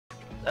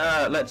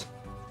Let's...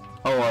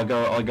 Oh, I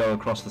go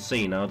across the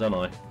sea now, don't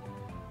I?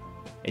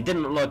 It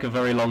didn't look like a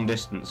very long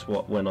distance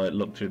when I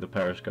looked through the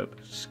periscope.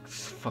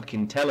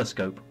 Fucking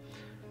telescope.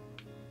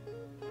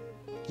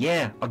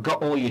 Yeah, I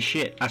got all your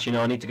shit. Actually,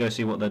 no, I need to go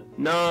see what the...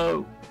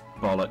 No!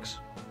 Bollocks.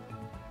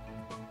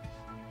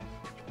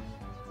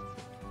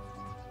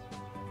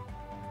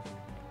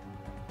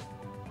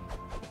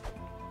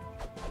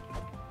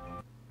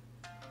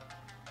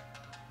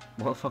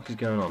 What the fuck is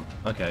going on?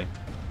 Okay.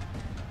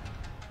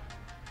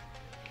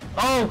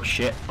 Oh,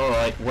 shit.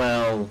 Alright,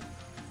 well...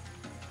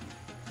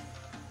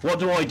 What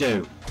do I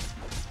do?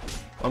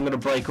 I'm gonna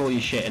break all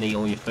your shit and eat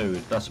all your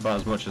food. That's about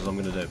as much as I'm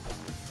gonna do.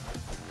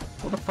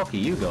 What the fuck are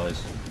you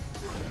guys?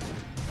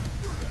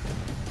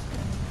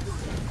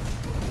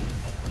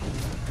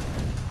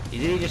 Did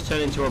he just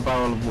turn into a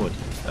barrel of wood?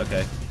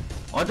 Okay.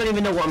 I don't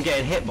even know what I'm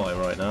getting hit by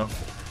right now.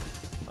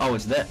 Oh,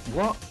 it's that.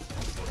 What?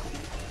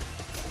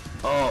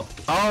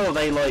 Oh,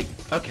 they like...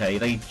 Okay,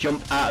 they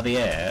jump out of the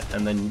air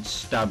and then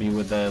stab you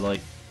with their, like...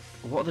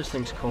 What are those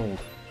things called?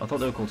 I thought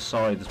they were called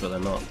scythes, but they're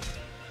not.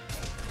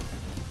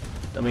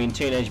 I mean,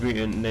 Teenage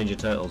Mutant Ninja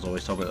Turtles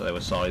always told me that they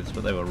were scythes,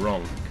 but they were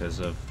wrong because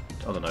of,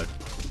 I don't know,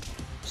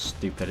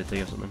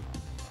 stupidity or something.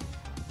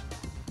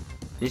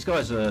 These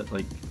guys are,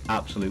 like,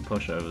 absolute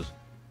pushovers.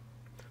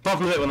 Apart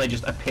from the bit when they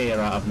just appear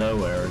out of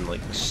nowhere and,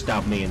 like,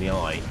 stab me in the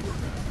eye.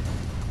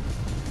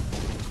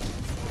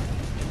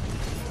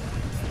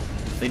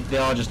 They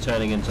are just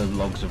turning into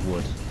logs of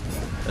wood.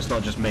 It's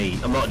not just me.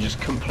 I'm not just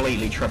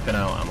completely tripping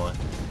out, am I?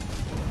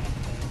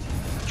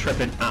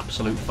 Tripping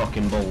absolute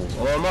fucking balls.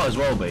 Although I might as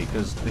well be,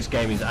 because this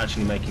game is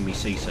actually making me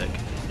seasick.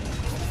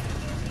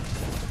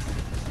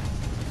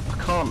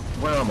 I can't...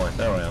 Where am I?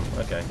 There I am.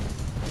 Okay.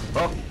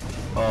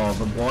 Oh,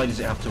 but why does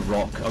it have to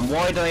rock? And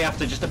why do they have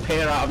to just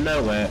appear out of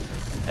nowhere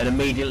and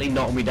immediately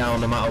knock me down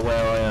no matter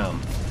where I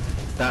am?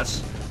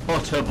 That's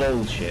utter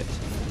bullshit.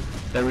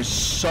 There is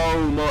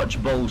so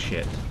much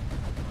bullshit.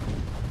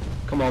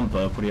 Come on,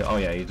 Burp. What do you... Oh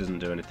yeah, he doesn't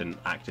do anything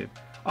active.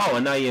 Oh,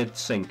 and now you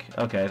sink.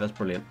 Okay, that's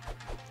brilliant.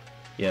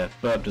 Yeah,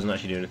 Burp doesn't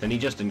actually do anything. He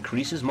just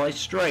increases my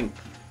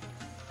strength.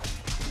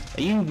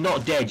 Are you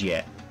not dead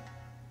yet?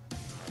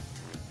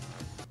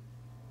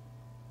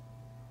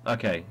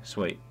 Okay,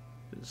 sweet.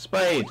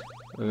 Spade!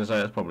 I'm gonna say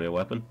that's probably a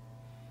weapon.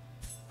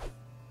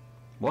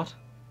 What?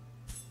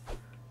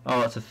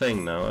 Oh, that's a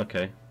thing now.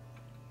 Okay.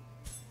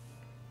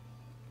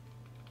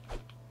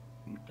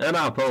 An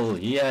apple!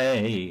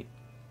 Yay!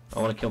 I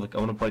want to kill the... I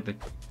want to break the...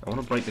 I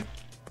want to break the...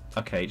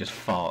 Okay, just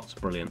farts.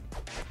 Brilliant.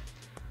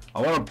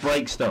 I want to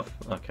break stuff.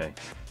 Okay.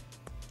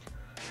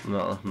 I'm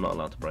not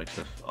allowed to break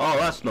stuff. Oh,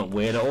 that's not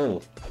weird at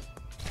all.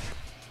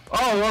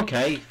 Oh,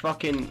 okay.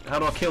 Fucking... How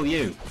do I kill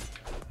you?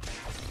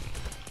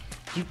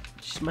 You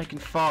just making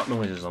fart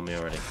noises on me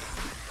already.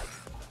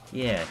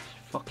 Yeah.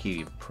 Fuck you,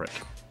 you prick.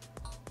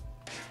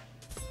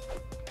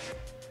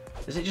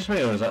 Is it just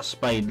me, or does that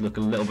spade look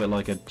a little bit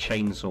like a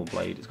chainsaw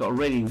blade? It's got a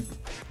really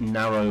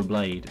narrow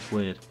blade. It's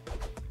weird.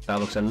 That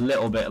looks a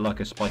little bit like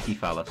a spiky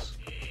phallus.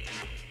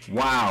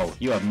 Wow,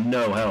 you have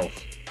no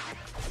health.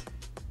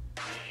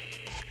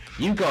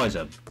 You guys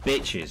are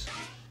bitches.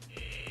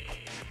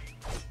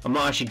 I'm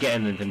not actually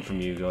getting anything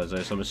from you guys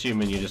though, so I'm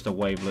assuming you're just a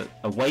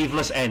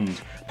waveless end.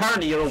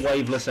 Apparently you're a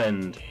waveless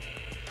end.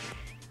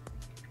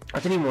 I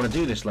didn't even want to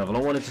do this level.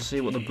 I wanted to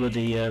see what the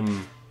bloody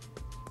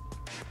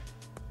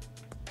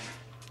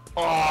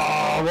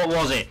Oh, what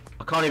was it?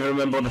 I can't even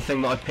remember what the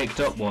thing that I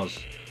picked up was.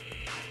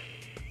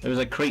 It was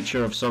a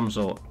creature of some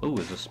sort. Oh,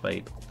 it's a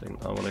spade thing.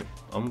 I want to...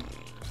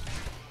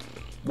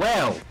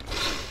 Well,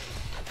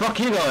 fuck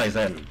you guys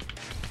then.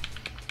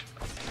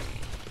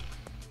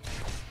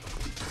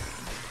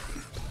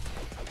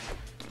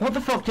 What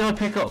the fuck did I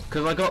pick up?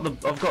 Because I've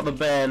got the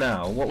bear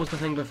now. What was the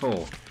thing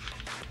before?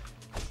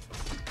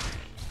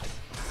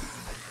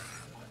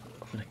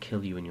 I'm gonna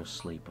kill you in your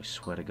sleep. I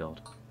swear to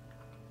God.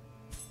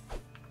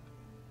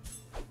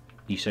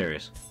 You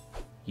serious?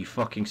 You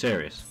fucking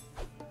serious?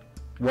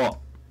 What?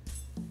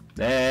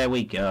 There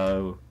we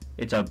go.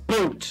 It's a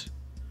boot.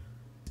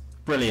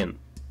 Brilliant.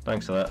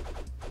 Thanks for that.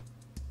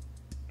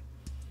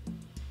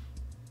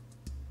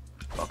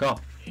 Fuck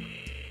off.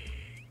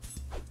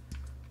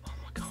 Oh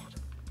my God.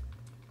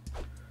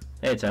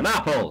 It's an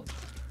apple!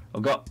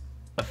 I've got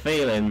a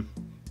feeling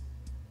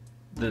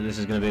that this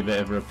is going to be a bit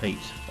of a repeat.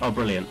 Oh,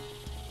 brilliant.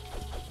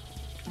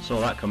 Saw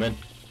that come in.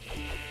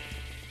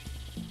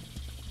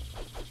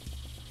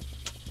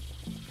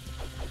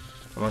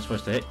 Am I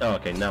supposed to hit? Oh,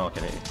 okay, now I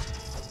can hit it.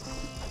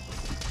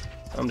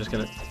 I'm just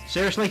gonna...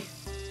 Seriously?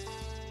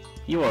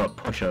 You are a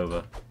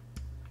pushover.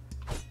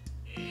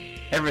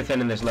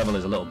 Everything in this level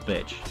is a little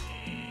bitch.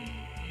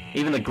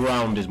 Even the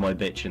ground is my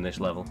bitch in this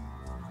level.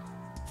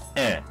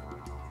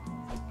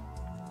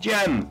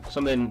 Gem!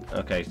 Something...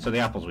 Okay, so the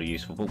apples were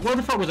useful, but where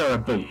the fuck was there a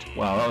boot?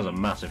 Wow, that was a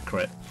massive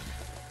crit.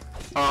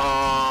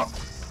 I'm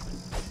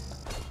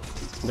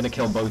gonna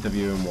kill both of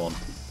you in one.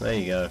 There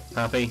you go.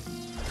 Happy?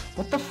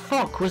 What the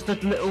fuck was the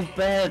little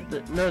bear...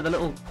 No, the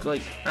little,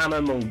 like,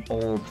 animal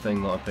orb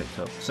thing that I picked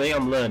up. See,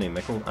 I'm learning.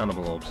 They're called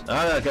animal orbs.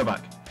 Ah, go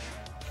back.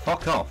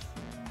 Fuck off.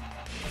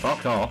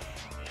 Fuck off.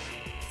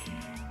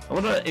 I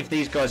wonder if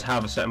these guys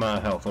have a set amount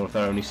of health or if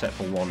they're only set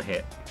for one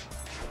hit.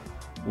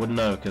 Wouldn't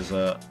know because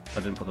I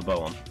didn't put the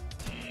bow on.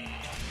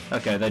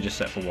 Okay, they're just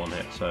set for one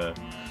hit, so...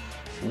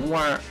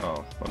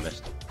 Oh, I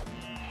missed.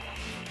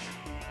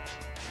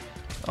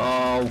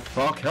 Oh,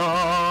 fuck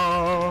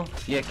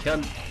off, you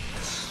cunt.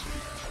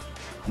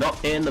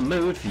 Not in the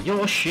mood for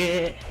your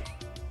shit.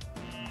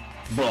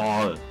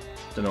 Blah.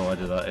 Don't know why I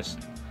did that. It's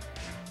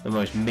the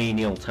most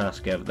menial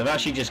task ever. They've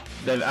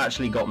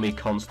actually got me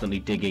constantly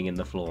digging in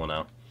the floor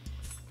now.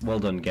 Well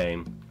done,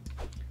 game.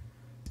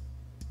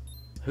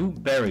 Who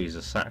buries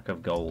a sack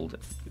of gold?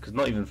 Because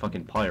not even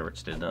fucking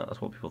pirates did that.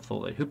 That's what people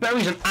thought they... Who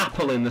buries an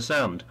apple in the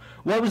sand?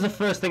 What was the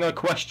first thing I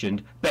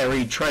questioned?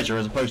 Buried treasure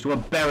as opposed to a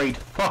buried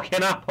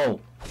fucking apple.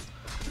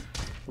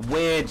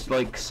 Weird,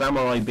 like,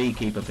 samurai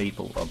beekeeper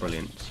people are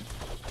brilliant.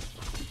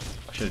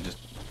 I should have just...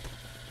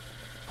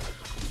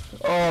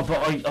 Oh,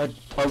 but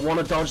I want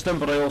to dodge them,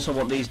 but I also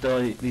want these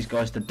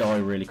guys to die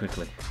really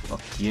quickly.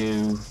 Fuck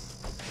you.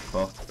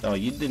 Fuck. Oh,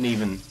 you didn't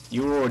even...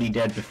 You were already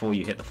dead before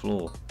you hit the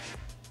floor.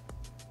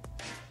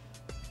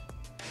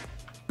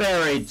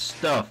 Buried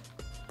stuff.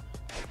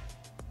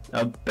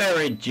 A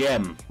buried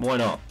gem. Why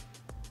not?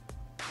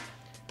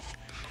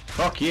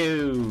 Fuck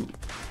you.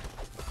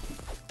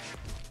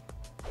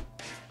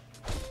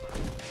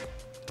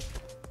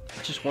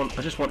 I just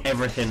want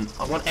everything.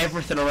 I want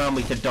everything around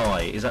me to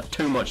die. Is that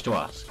too much to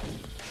ask?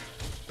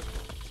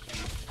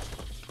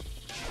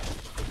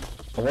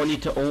 I want you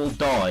to all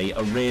die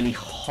a really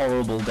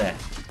horrible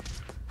death.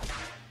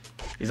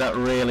 Is that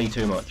really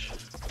too much?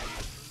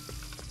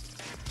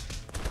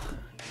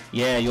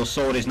 Yeah, your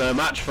sword is no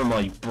match for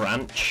my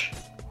branch.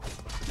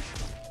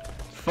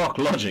 Fuck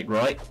logic,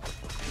 right?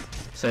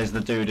 Says the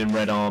dude in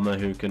red armor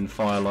who can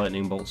fire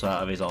lightning bolts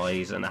out of his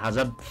eyes and has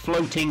a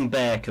floating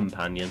bear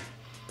companion.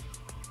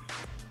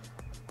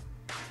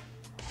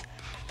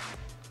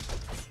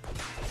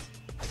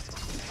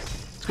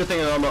 It's a good thing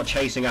that I'm not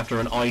chasing after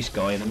an ice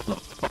guy in the middle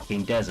of the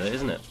fucking desert,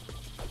 isn't it?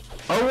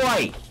 Oh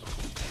wait!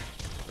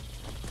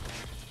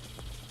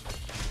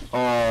 Oh,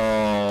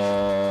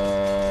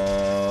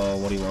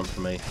 what do you want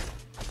from me?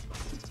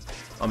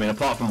 I mean,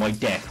 apart from my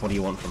death, what do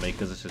you want from me?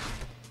 Because this is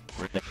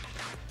ridiculous.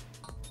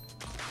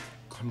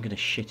 I'm gonna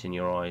shit in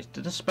your eyes.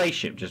 Did a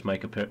spaceship just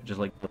make a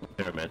like a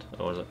pyramid,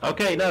 or was it?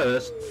 Okay, no,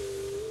 that's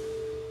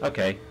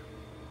okay.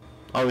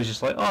 I was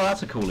just like, oh,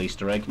 that's a cool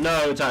Easter egg.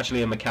 No, it's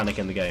actually a mechanic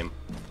in the game.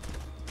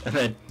 And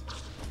then,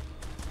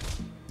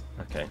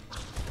 okay,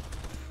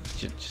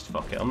 just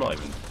fuck it. I'm not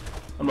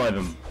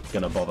even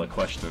gonna bother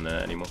questioning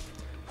it anymore.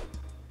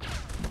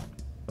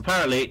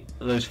 Apparently,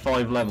 those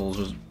 5 levels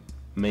was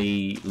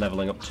me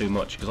leveling up too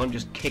much because I'm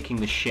just kicking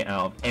the shit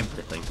out of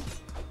everything.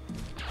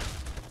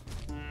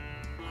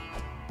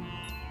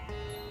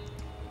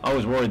 I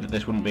was worried that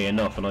this wouldn't be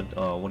enough, and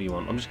oh, what do you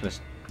want? I'm just gonna.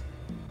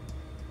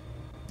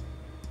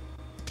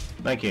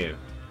 Thank you.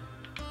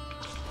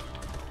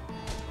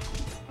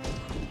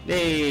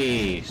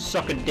 Hey,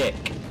 suck a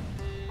dick.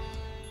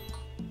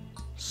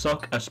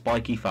 Suck a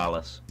spiky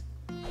phallus.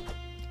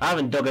 I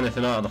haven't dug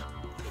anything out of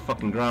the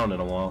fucking ground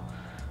in a while.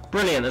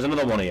 Brilliant, there's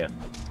another one here.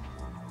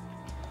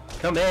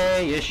 Come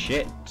here, you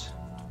shit.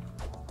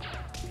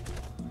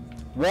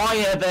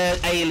 Why are there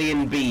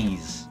alien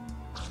bees?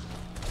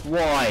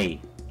 Why?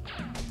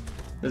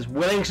 There's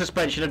willing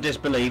suspension of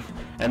disbelief,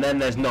 and then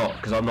there's not,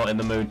 because I'm not in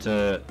the mood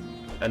to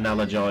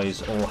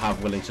analogize or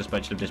have willing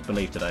suspension of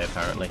disbelief today,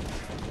 apparently.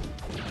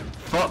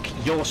 Fuck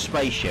your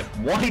spaceship.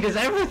 Why does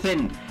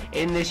everything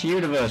in this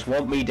universe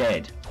want me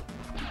dead?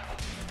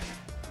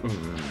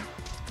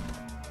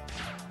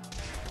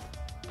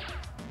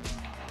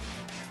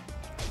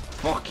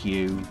 Fuck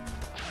you.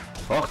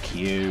 Fuck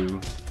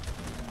you.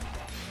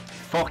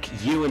 Fuck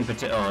you in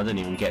particular. Oh, I didn't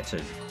even get to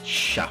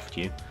shaft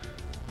you.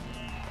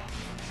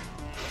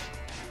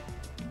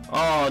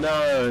 Oh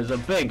no, there's a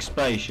big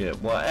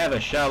spaceship. Whatever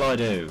shall I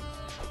do?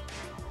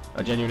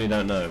 I genuinely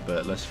don't know,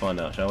 but let's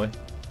find out, shall we?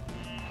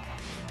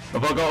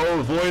 Have I got to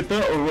avoid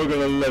that, or am I going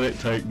to let it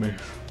take me?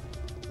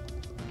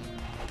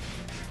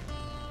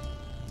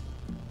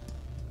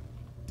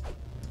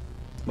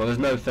 Well, there's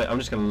no I'm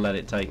just going to let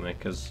it take me,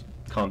 because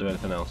I can't do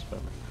anything else. But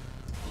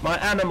my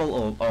animal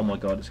orb. Oh my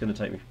god, it's going to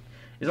take me.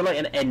 Is there like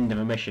an end of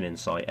a mission in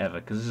sight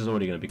ever? Because this is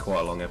already going to be quite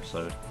a long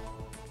episode.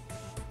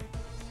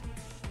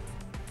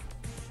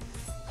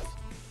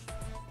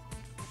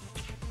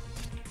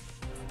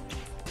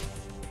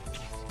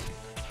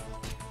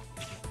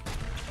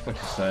 Like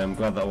I say, I'm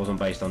glad that wasn't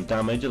based on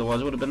damage,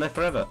 otherwise it would have been there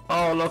forever.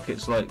 Oh look,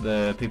 it's like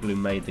the people who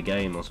made the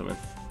game or something.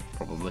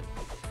 Probably.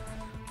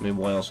 I mean,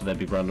 why else would there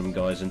be random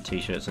guys in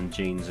t-shirts and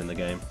jeans in the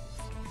game?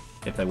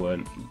 If they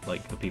weren't,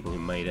 like, the people who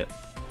made it.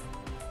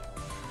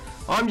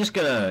 I'm just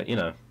gonna, you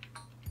know...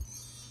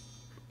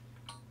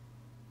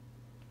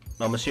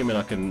 I'm assuming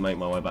I can make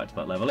my way back to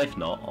that level. If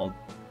not, I'll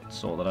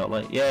sort that out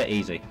later. Yeah,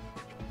 easy.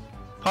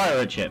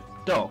 Pirate ship.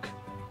 Dock.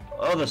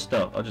 Other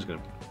stuff. I'm just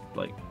gonna,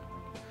 like...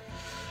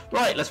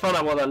 Right, let's find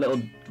out what that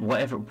little...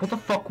 whatever... What the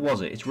fuck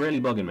was it? It's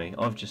really bugging me.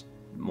 I've just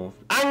morphed...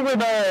 Angry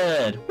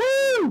Bird!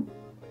 Woo!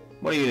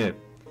 What do you do?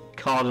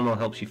 Cardinal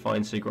helps you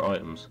find secret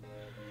items.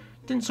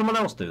 Didn't someone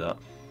else do that?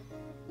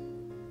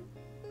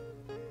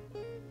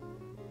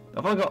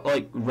 Have I got,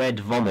 like, red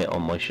vomit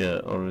on my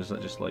shirt, or is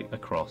that just, like, a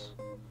cross?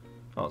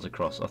 Oh, it's a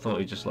cross. I thought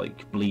he was just,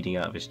 like, bleeding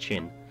out of his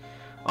chin.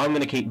 I'm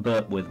gonna keep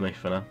Burp with me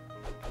for now.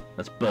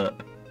 That's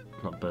Burp,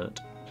 not Bert.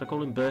 Should I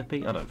call him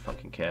Burpy? I don't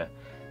fucking care.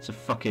 It's a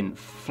fucking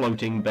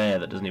floating bear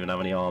that doesn't even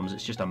have any arms.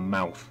 It's just a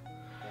mouth.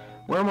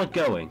 Where am I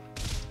going?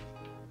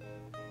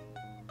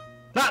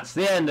 That's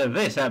the end of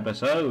this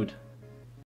episode.